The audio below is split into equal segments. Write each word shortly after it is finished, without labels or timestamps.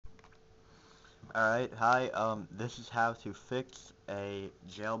Alright, hi, this is how to fix a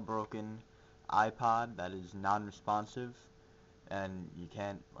jailbroken iPod that is non-responsive and you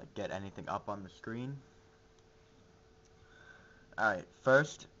can't get anything up on the screen. Alright,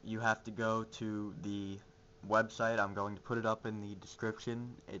 first you have to go to the website. I'm going to put it up in the description.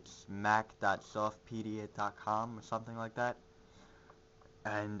 It's mac.softpedia.com or something like that.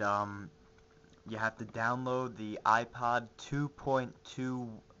 And you have to download the iPod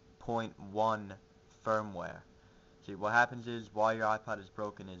 2.2.1 firmware. See, what happens is, while your iPod is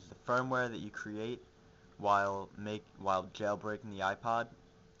broken, is the firmware that you create while jailbreaking the iPod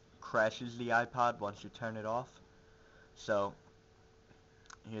crashes the iPod once you turn it off. So,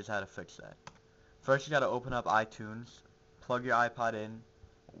 here's how to fix that. First, you gotta open up iTunes, plug your iPod in.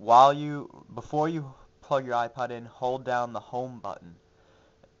 Before you plug your iPod in, hold down the home button.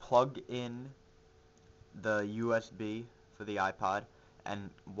 Plug in the USB for the iPod, and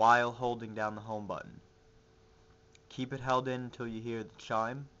while holding down the home button, keep it held in until you hear the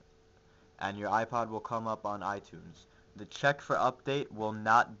chime, and your iPod will come up on iTunes. The check for update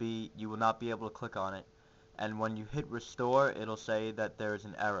you will not be able to click on it, and when you hit restore, it'll say that there is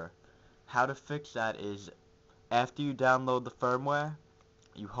an error. How to fix that is, after you download the firmware,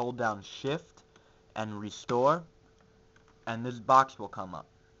 you hold down shift and restore, and this box will come up.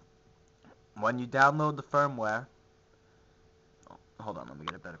 When you download the firmware, hold on, let me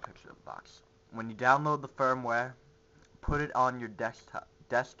get a better picture of the box. When you download the firmware, put it on your desktop,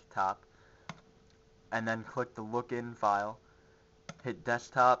 and then click the look-in file. Hit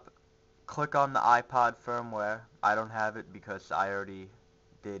desktop, click on the iPod firmware. I don't have it because I already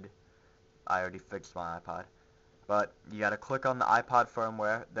fixed my iPod. But you gotta click on the iPod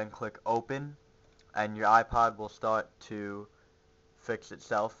firmware, then click open, and your iPod will start to fix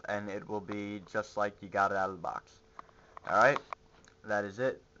itself, and it will be just like you got it out of the box. Alright, that is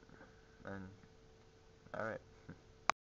it. And alright.